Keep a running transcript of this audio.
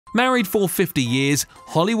Married for 50 years,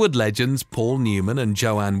 Hollywood legends Paul Newman and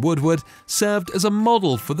Joanne Woodward served as a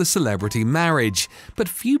model for the celebrity marriage, but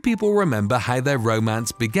few people remember how their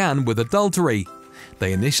romance began with adultery.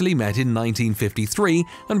 They initially met in 1953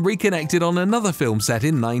 and reconnected on another film set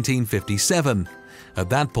in 1957. At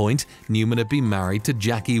that point, Newman had been married to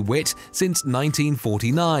Jackie Witte since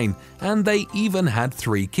 1949, and they even had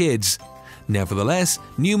 3 kids. Nevertheless,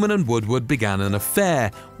 Newman and Woodward began an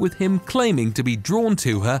affair, with him claiming to be drawn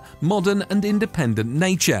to her modern and independent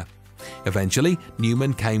nature. Eventually,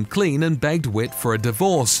 Newman came clean and begged Witte for a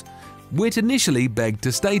divorce. Witte initially begged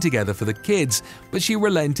to stay together for the kids, but she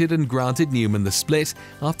relented and granted Newman the split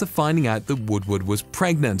after finding out that Woodward was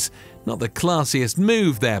pregnant. Not the classiest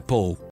move there, Paul.